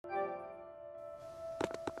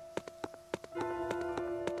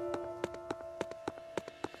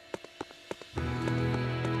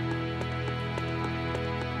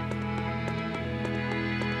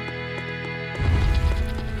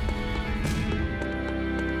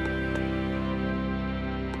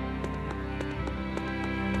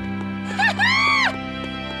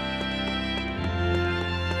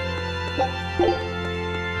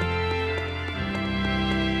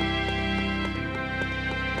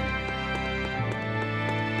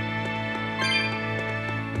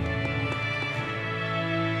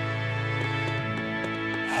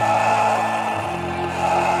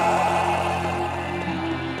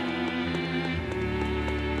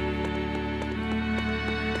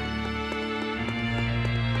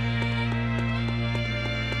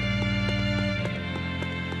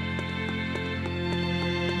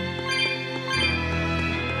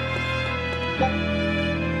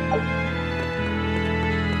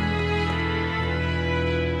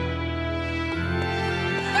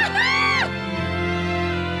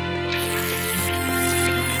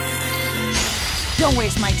Don't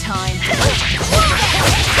waste my time.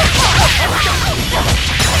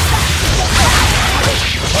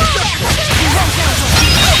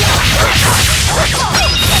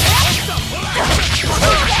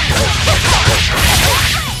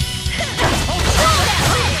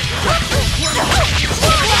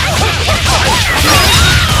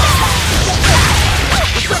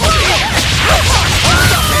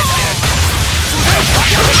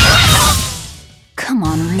 Come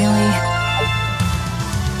on, really?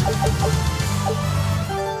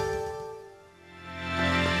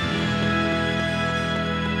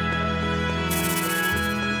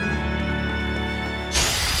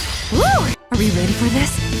 Woo! Are we ready for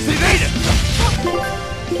this? We made it!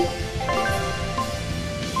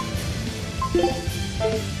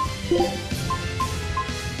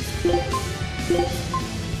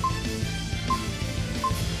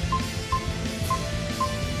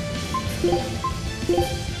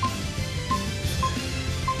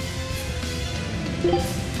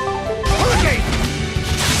 Hurricane!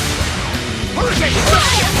 Hurricane!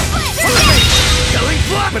 Hurricane! Yelling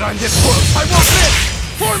flap! But I'm this close, I won't miss!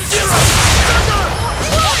 Form zero! Form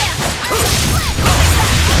one! Form three!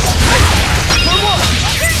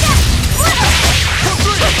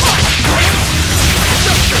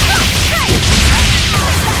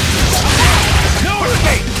 No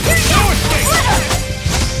hurricane! No escape!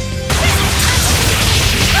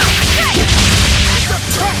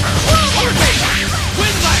 Hurricane!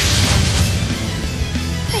 Wind lag!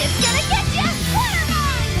 It's gonna get you! Water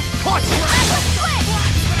mine! Watch! Atlas split!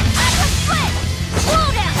 Atlas split! Slow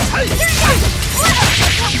down! Hey! You're dead!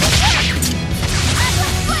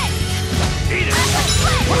 Atlas split! Eat it! Atlas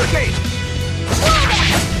split! Hurricane! Slow down!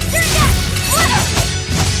 You're dead!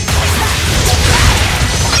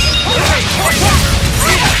 Hurricane! Watch out!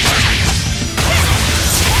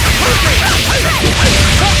 Eat it!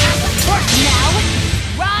 Hurricane! Now,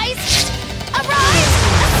 rise! Arise!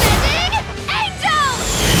 Ascending! Angel!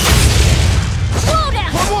 Slow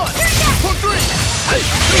down! Form one! You're dead! Form three! Hey!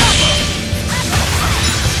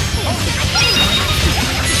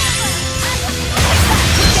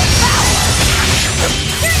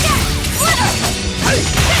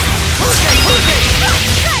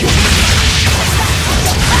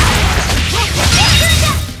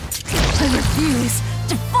 I refuse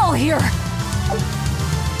to fall here!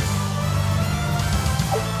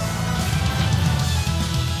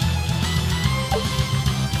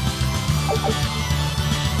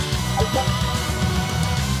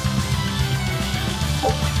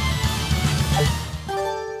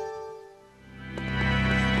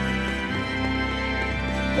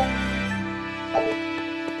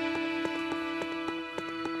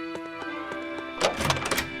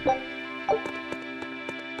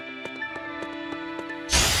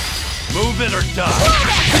 Move it or die!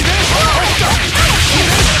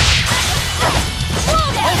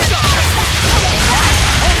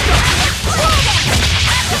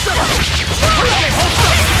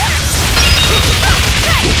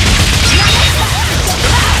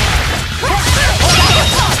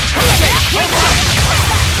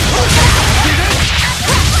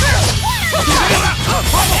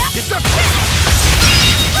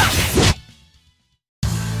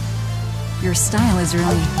 Your style is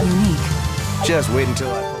really unique. Just wait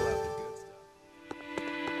until I pull out the good stuff.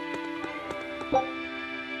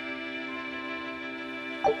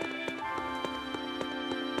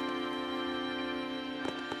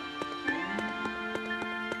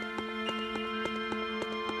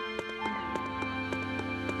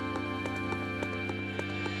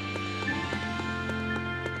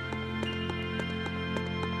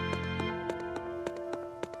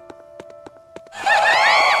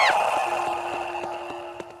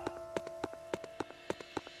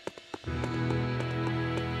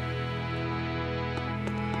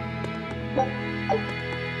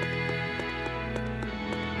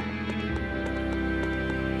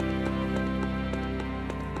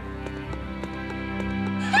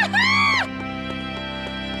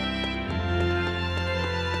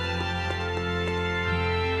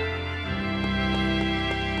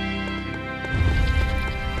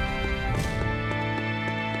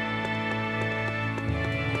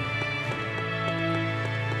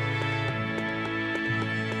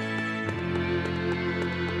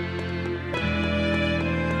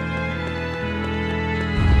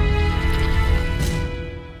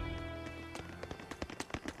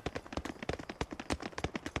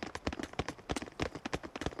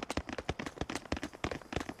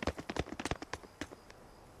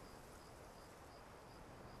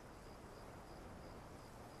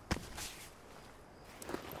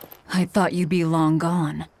 I thought you'd be long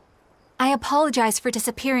gone. I apologize for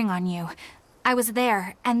disappearing on you. I was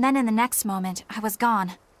there, and then in the next moment, I was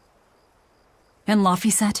gone. And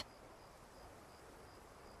Laphicet?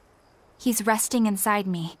 He's resting inside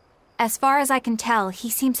me. As far as I can tell, he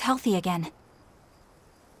seems healthy again.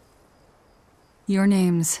 Your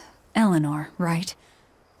name's Eleanor, right?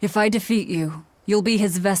 If I defeat you, you'll be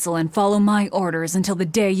his vessel and follow my orders until the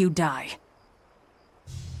day you die.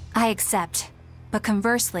 I accept. But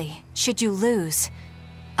conversely, should you lose,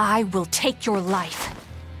 I will take your life.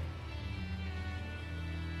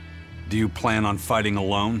 Do you plan on fighting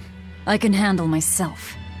alone? I can handle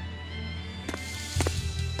myself.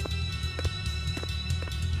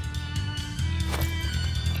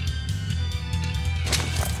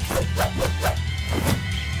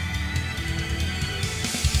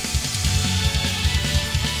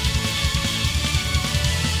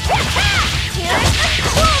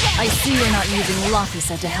 I see you're not using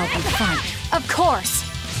Laphicet to help you fight. Of course!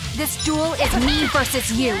 This duel is me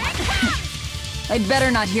versus you. I'd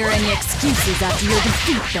better not hear any excuses after your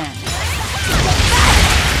defeat, then.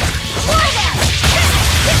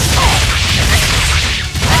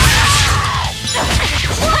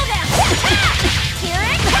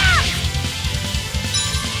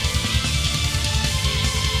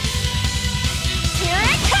 Here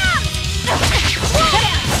it comes!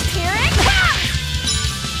 Here it comes!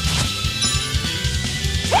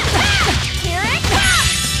 Here it comes! Here it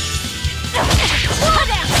comes!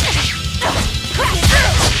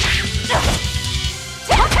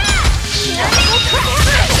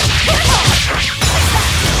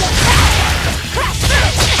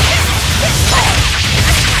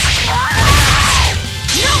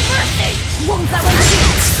 No mercy! Won't that one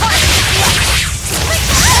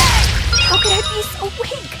How could I be so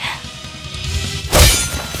weak?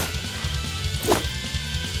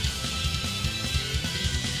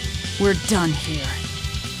 We're done here.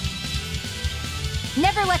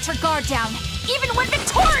 Never let your guard down, even when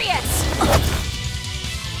victorious!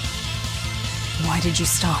 Why did you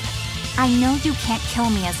stop? I know you can't kill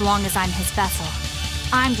me as long as I'm his vessel.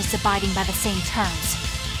 I'm just abiding by the same terms.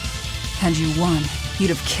 Had you won, you'd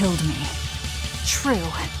have killed me. True,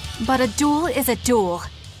 but a duel is a duel.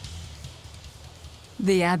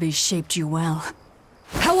 The Abbey shaped you well.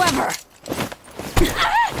 However!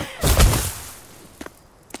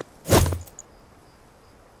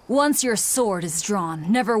 Once your sword is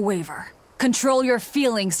drawn, never waver. Control your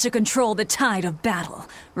feelings to control the tide of battle,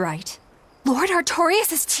 right? Lord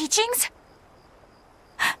Artorias' teachings?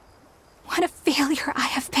 What a failure I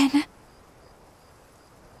have been.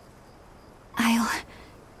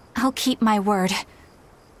 I'll keep my word.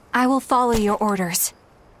 I will follow your orders.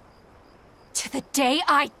 To the day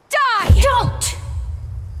I die! Don't!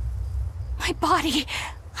 My body,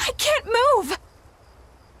 I can't move!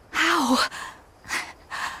 How?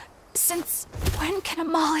 Since when can a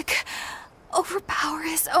Moloch overpower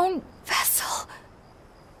his own vessel?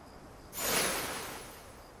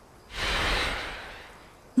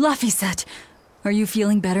 Laphicet, are you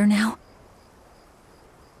feeling better now?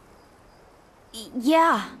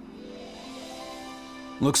 Yeah.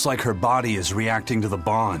 Looks like her body is reacting to the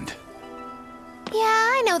bond. Yeah,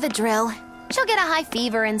 I know the drill. She'll get a high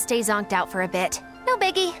fever and stay zonked out for a bit. No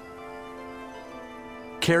biggie.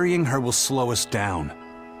 Carrying her will slow us down.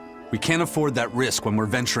 We can't afford that risk when we're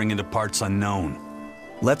venturing into parts unknown.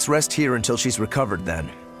 Let's rest here until she's recovered then.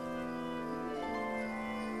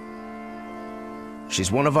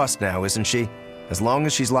 She's one of us now, isn't she? As long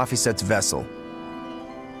as she's Laphicet's vessel.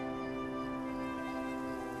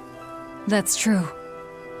 That's true.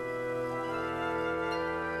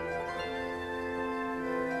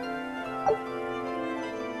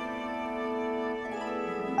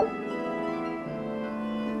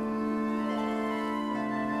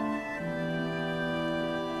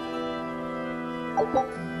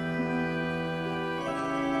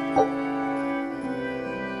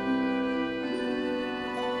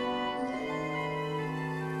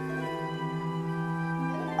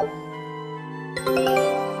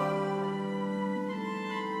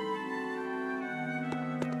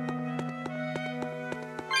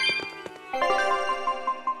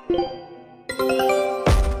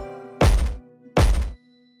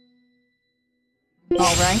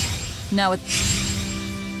 All right, now it's...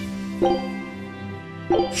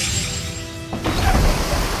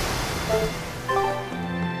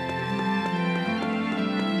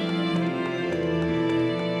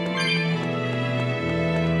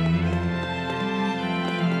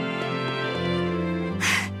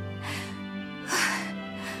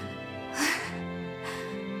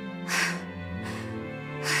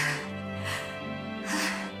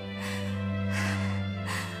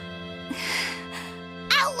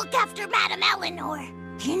 I'll look after Madame Eleanor.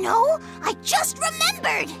 You know, I just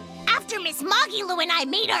remembered! After Miss Magilu and I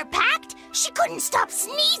made our pact, she couldn't stop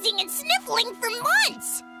sneezing and sniffling for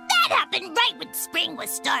months! That happened right when spring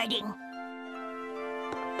was starting.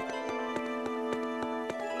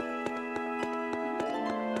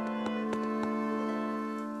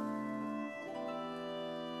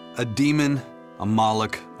 A demon, a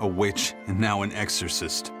Moloch, a witch, and now an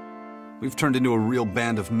exorcist. We've turned into a real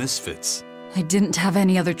band of misfits. I didn't have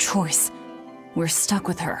any other choice. We're stuck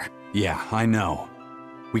with her. Yeah, I know.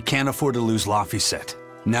 We can't afford to lose Laphicet.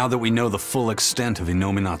 Now that we know the full extent of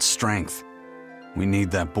Innominat's strength, we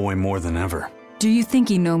need that boy more than ever. Do you think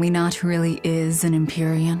Innominat really is an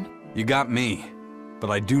Empyrean? You got me, but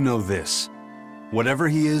I do know this. Whatever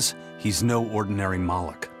he is, he's no ordinary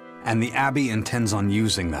Moloch. And the Abbey intends on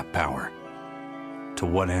using that power. To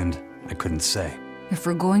what end, I couldn't say. If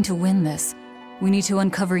we're going to win this, we need to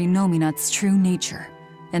uncover Innominat's true nature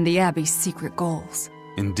and the Abbey's secret goals.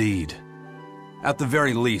 Indeed. At the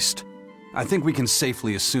very least, I think we can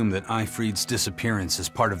safely assume that Aifread's disappearance is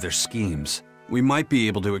part of their schemes. We might be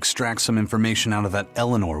able to extract some information out of that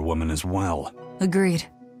Eleanor woman as well. Agreed.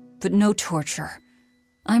 But no torture.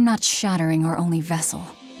 I'm not shattering our only vessel.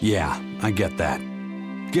 Yeah, I get that.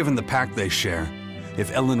 Given the pact they share,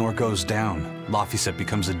 if Eleanor goes down, Laphicet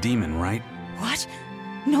becomes a demon, right? What?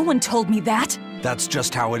 No one told me that! That's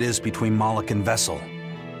just how it is between Moloch and Vessel.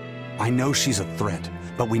 I know she's a threat,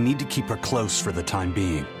 but we need to keep her close for the time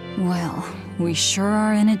being. Well, we sure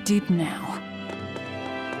are in it deep now.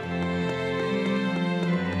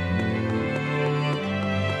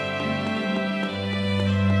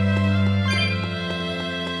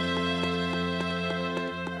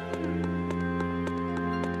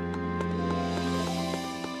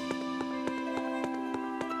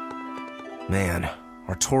 Man,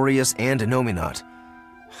 Artorias and Innominat.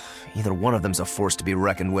 Either one of them's a force to be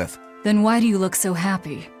reckoned with. Then why do you look so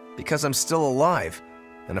happy? Because I'm still alive.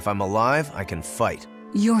 And if I'm alive, I can fight.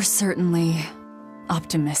 You're certainly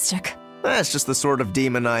optimistic. That's just the sort of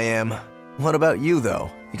demon I am. What about you, though?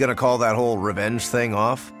 You gonna call that whole revenge thing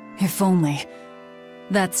off? If only.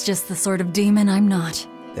 That's just the sort of demon I'm not.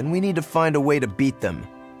 Then we need to find a way to beat them.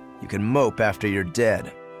 You can mope after you're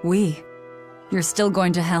dead. We? You're still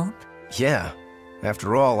going to help? Yeah.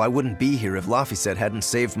 After all, I wouldn't be here if Laphicet hadn't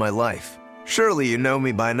saved my life. Surely you know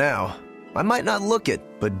me by now. I might not look it,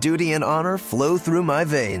 but duty and honor flow through my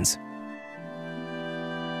veins.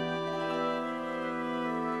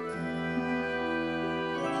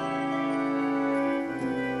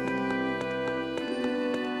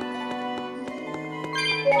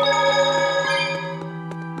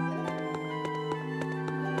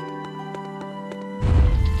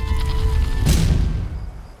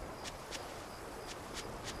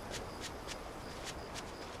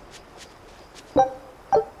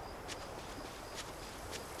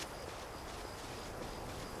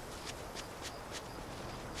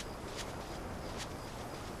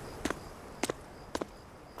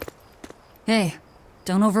 Hey,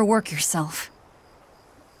 don't overwork yourself.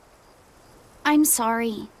 I'm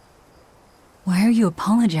sorry. Why are you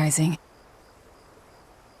apologizing?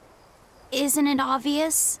 Isn't it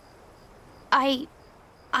obvious? I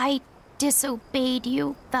disobeyed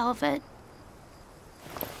you, Velvet.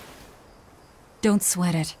 Don't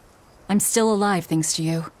sweat it. I'm still alive thanks to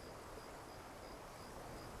you.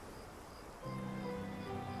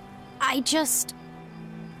 I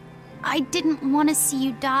didn't want to see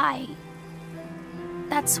you die.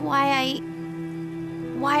 That's why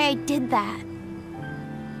I did that.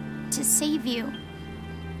 To save you.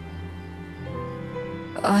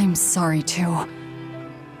 I'm sorry too.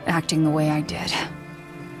 Acting the way I did.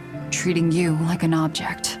 Treating you like an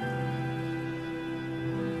object.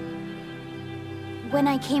 When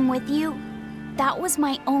I came with you, that was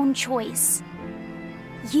my own choice.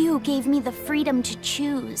 You gave me the freedom to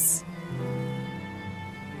choose.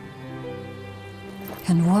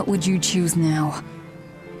 And what would you choose now?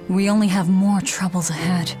 We only have more troubles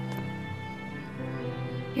ahead.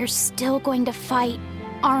 You're still going to fight,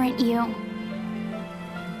 aren't you?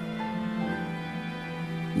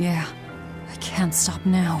 Yeah, I can't stop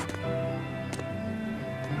now.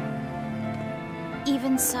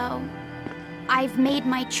 Even so, I've made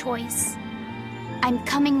my choice. I'm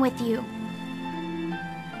coming with you.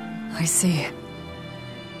 I see.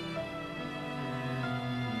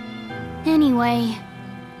 Anyway,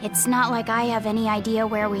 it's not like I have any idea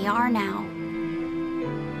where we are now.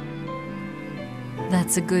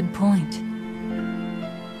 That's a good point.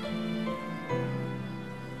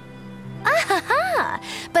 Ah-ha-ha!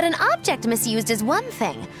 But an object misused is one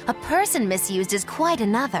thing. A person misused is quite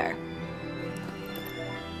another.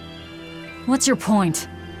 What's your point?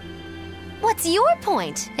 What's your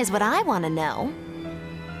point, is what I want to know.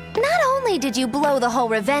 Not only did you blow the whole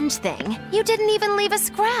revenge thing, you didn't even leave a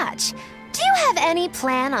scratch. Do you have any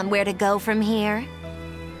plan on where to go from here?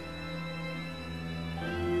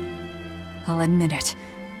 I'll admit it.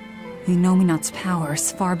 Inominat's power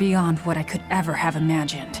is far beyond what I could ever have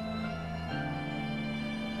imagined.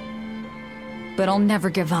 But I'll never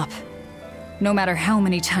give up. No matter how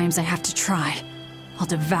many times I have to try, I'll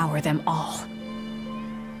devour them all.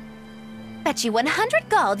 Bet you 100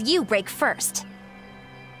 gold you break first.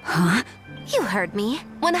 Huh? You heard me.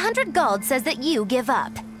 100 gold says that you give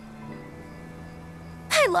up.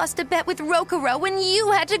 I lost a bet with Rokuro when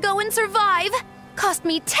you had to go and survive. Cost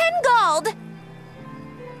me 10 gold.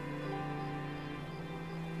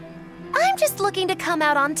 I'm just looking to come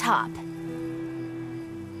out on top.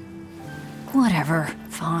 Whatever.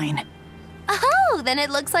 Fine. Oh, then it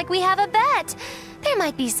looks like we have a bet. There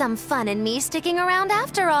might be some fun in me sticking around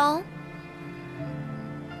after all.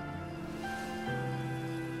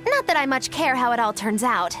 Not that I much care how it all turns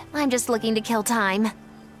out. I'm just looking to kill time.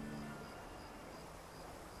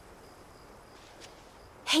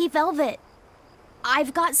 Hey, Velvet.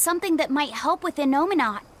 I've got something that might help with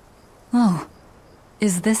Inominat. Oh.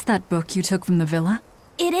 Is this that book you took from the villa?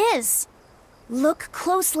 It is. Look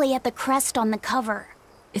closely at the crest on the cover.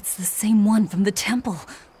 It's the same one from the temple.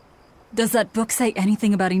 Does that book say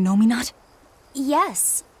anything about Inominat?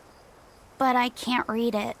 Yes. But I can't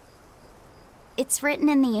read it. It's written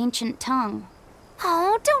in the ancient tongue.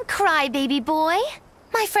 Oh, don't cry, baby boy.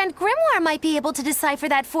 My friend Grimoire might be able to decipher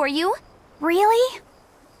that for you. Really?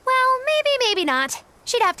 Well, maybe not.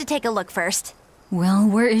 She'd have to take a look first. Well,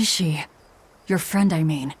 where is she? Your friend, I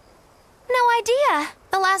mean. No idea.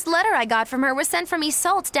 The last letter I got from her was sent from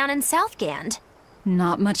Isolde down in Southgand.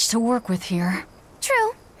 Not much to work with here.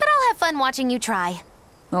 True, but I'll have fun watching you try.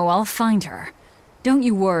 Oh, I'll find her. Don't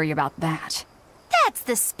you worry about that. That's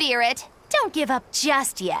the spirit. Don't give up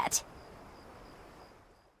just yet.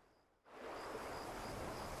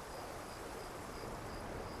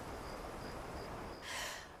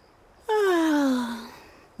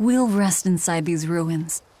 We'll rest inside these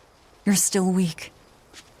ruins. You're still weak.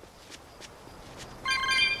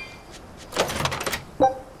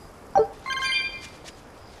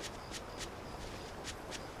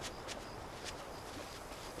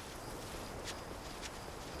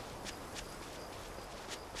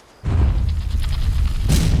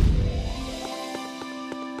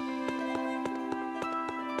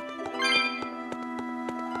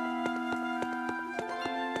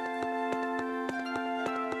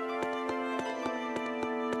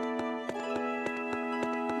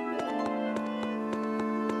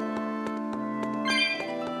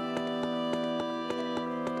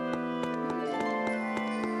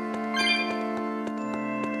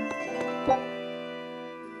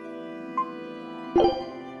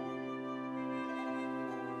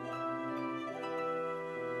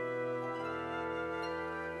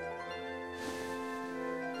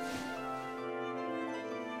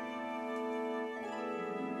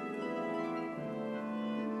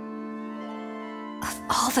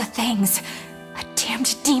 All the things. A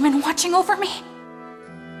damned demon watching over me.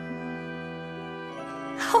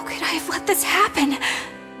 How could I have let this happen?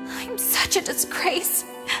 I'm such a disgrace.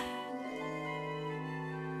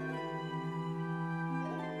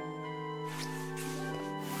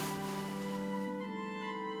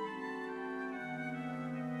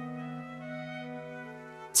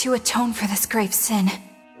 To atone for this grave sin,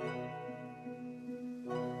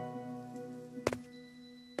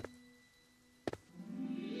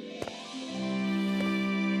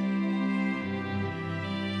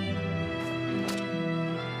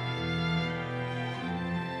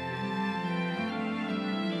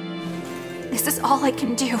 this is all I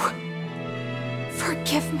can do.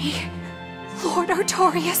 Forgive me, Lord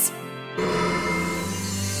Artorias.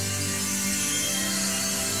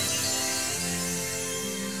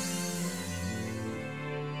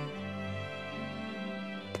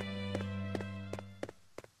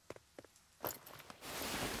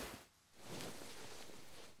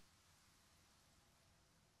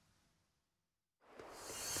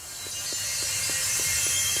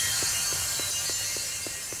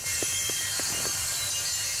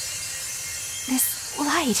 This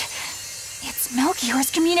light, it's Melchior's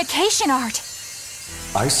communication art.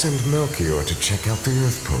 I send Melchior to check out the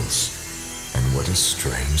Earth Pulse. And what a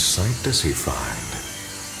strange sight does he find?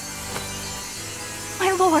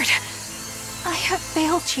 My lord, I have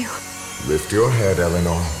failed you. Lift your head,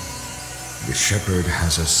 Eleanor. The Shepherd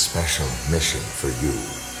has a special mission for you.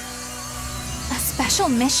 A special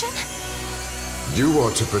mission? You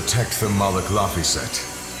are to protect the Malak Laphicet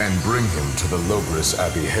and bring him to the Logris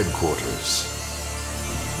Abbey headquarters.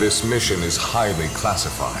 This mission is highly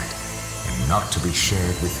classified and not to be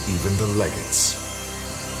shared with even the legates.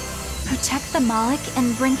 Protect the Malik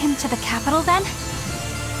and bring him to the capital, then?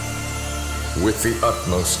 With the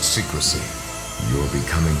utmost secrecy. Your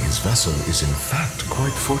becoming his vessel is in fact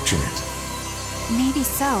quite fortunate. Maybe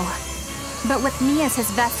so. But with me as his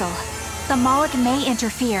vessel, the Malik may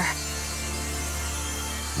interfere.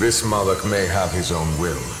 This Malik may have his own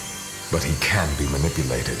will, but he can be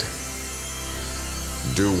manipulated.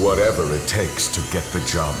 Do whatever it takes to get the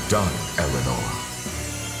job done, Eleanor.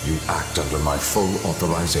 You act under my full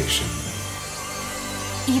authorization.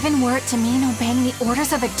 Even were it to mean obeying the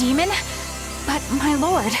orders of a demon? But, my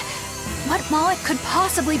lord, what Malik could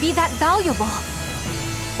possibly be that valuable?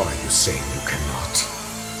 Are you saying you cannot?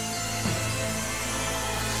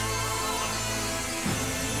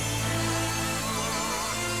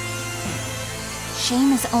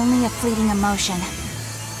 Shame is only a fleeting emotion.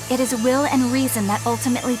 It is will and reason that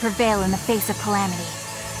ultimately prevail in the face of calamity.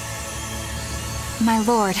 My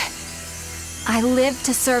lord, I live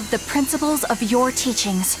to serve the principles of your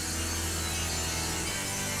teachings.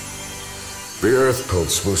 The Earth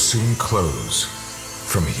Pulse will soon close.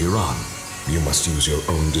 From here on, you must use your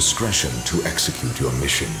own discretion to execute your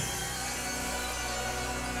mission.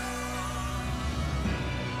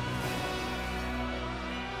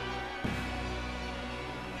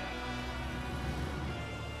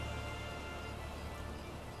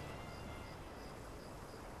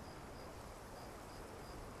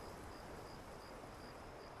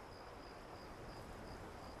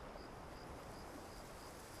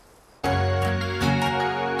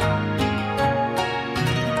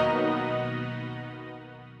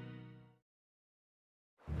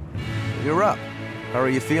 You're up. How are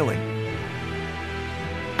you feeling?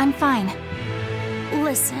 I'm fine.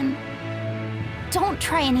 Listen, don't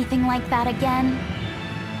try anything like that again.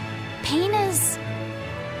 Pain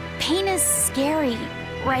is scary,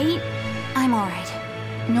 right? I'm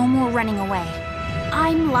alright. No more running away.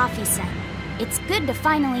 I'm Laphicet. It's good to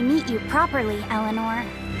finally meet you properly, Eleanor.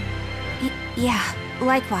 Yeah,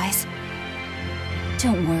 likewise.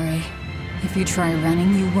 Don't worry. If you try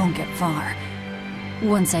running, you won't get far.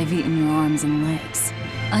 Once I've eaten your arms and legs,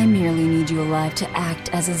 I merely need you alive to act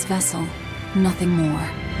as his vessel. Nothing more.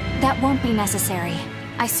 That won't be necessary.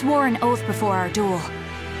 I swore an oath before our duel.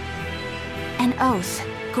 An oath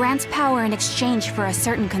grants power in exchange for a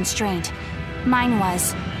certain constraint. Mine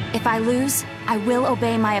was, if I lose, I will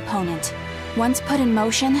obey my opponent. Once put in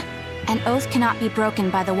motion, an oath cannot be broken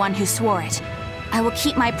by the one who swore it. I will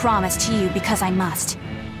keep my promise to you because I must.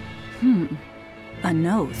 An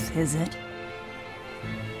oath, is it?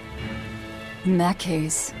 In that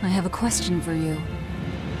case, I have a question for you.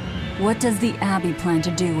 What does the Abbey plan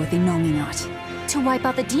to do with Innominat? To wipe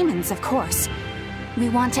out the demons, of course. We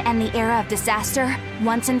want to end the era of disaster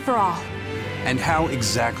once and for all. And how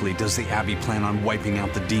exactly does the Abbey plan on wiping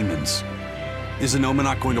out the demons? Is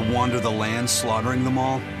Innominat going to wander the land, slaughtering them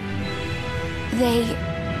all? They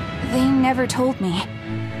never told me.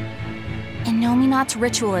 Innominat's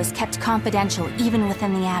ritual is kept confidential even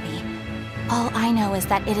within the Abbey. All I know is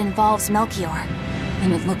that it involves Melchior.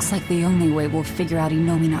 And it looks like the only way we'll figure out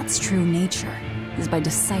Innominat's true nature is by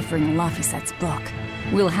deciphering Laphicet's book.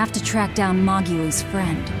 We'll have to track down Magulu's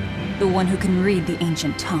friend, the one who can read the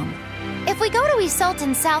ancient tongue. If we go to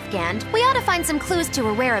Isoltan Southgand, we ought to find some clues to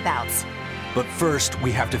her whereabouts. But first,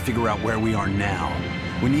 we have to figure out where we are now.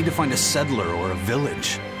 We need to find a settler or a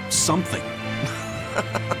village. Something.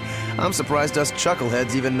 I'm surprised us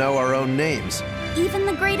chuckleheads even know our own names. Even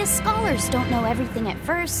the greatest scholars don't know everything at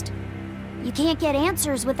first. You can't get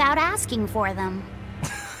answers without asking for them.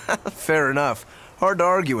 Fair enough. Hard to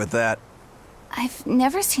argue with that. I've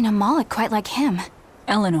never seen a Malik quite like him.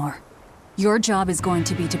 Eleanor, your job is going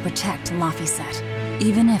to be to protect Laphicet,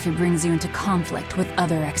 even if it brings you into conflict with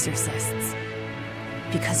other exorcists.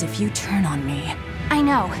 Because if you turn on me... I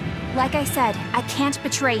know. Like I said, I can't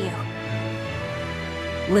betray you.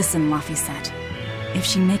 Listen, Laphicet. If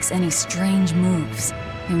she makes any strange moves,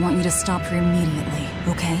 I want you to stop her immediately,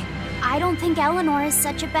 okay? I don't think Eleanor is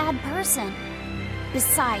such a bad person.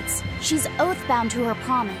 Besides, she's oath-bound to her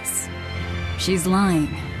promise. She's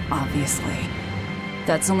lying, obviously.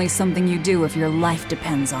 That's only something you do if your life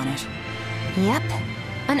depends on it. Yep.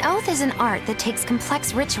 An oath is an art that takes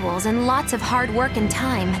complex rituals and lots of hard work and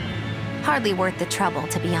time. Hardly worth the trouble,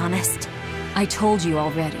 to be honest. I told you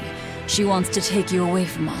already. She wants to take you away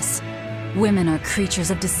from us. Women are creatures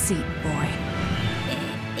of deceit, boy.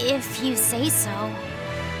 If you say so.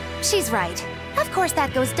 She's right. Of course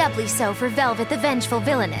that goes doubly so for Velvet the Vengeful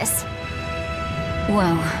Villainess.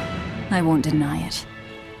 Well, I won't deny it.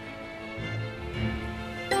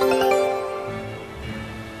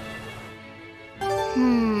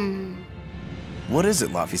 What is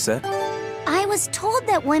it, Laphicet? I was told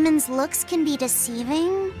that women's looks can be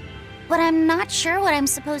deceiving, but I'm not sure what I'm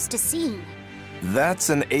supposed to see. That's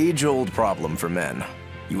an age-old problem for men.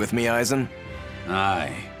 You with me, Eisen?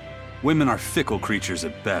 Aye. Women are fickle creatures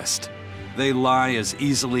at best. They lie as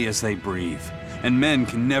easily as they breathe, and men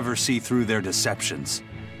can never see through their deceptions.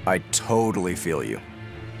 I totally feel you.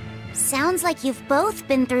 Sounds like you've both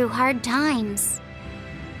been through hard times.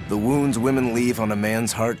 The wounds women leave on a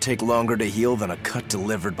man's heart take longer to heal than a cut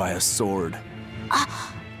delivered by a sword.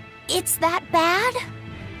 It's that bad?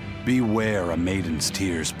 Beware a maiden's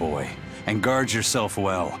tears, boy, and guard yourself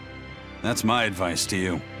well. That's my advice to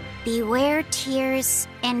you. Beware tears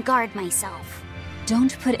and guard myself.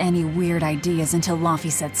 Don't put any weird ideas into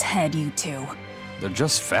Laphicet's head, you two. They're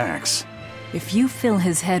just facts. If you fill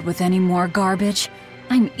his head with any more garbage,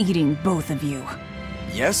 I'm eating both of you.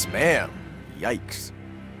 Yes, ma'am. Yikes.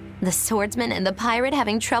 The swordsman and the pirate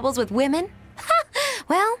having troubles with women? Ha!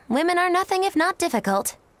 Well, women are nothing if not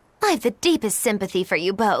difficult. I've the deepest sympathy for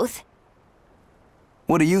you both.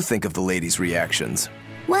 What do you think of the ladies' reactions?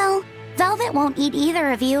 Well, Velvet won't eat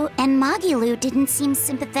either of you, and Magilu didn't seem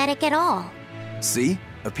sympathetic at all. See?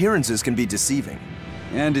 Appearances can be deceiving.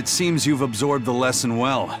 And it seems you've absorbed the lesson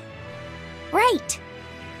well. Right.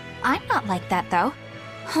 I'm not like that, though.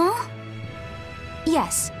 Huh?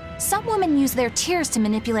 Yes, some women use their tears to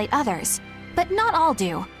manipulate others, but not all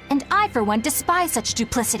do, and I, for one, despise such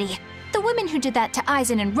duplicity. The women who did that to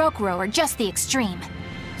Eisen and Rokuro are just the extreme.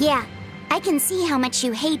 Yeah, I can see how much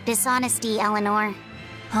you hate dishonesty, Eleanor.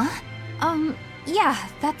 Huh? Yeah,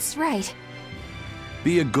 that's right.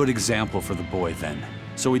 Be a good example for the boy, then,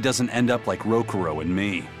 so he doesn't end up like Rokuro and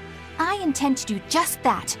me. I intend to do just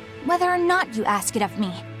that, whether or not you ask it of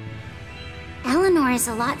me. Eleanor is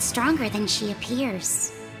a lot stronger than she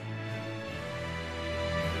appears.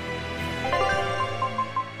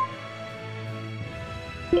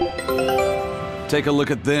 Take a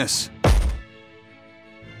look at this.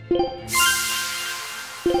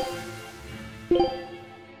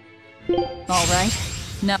 All right.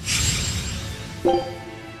 No.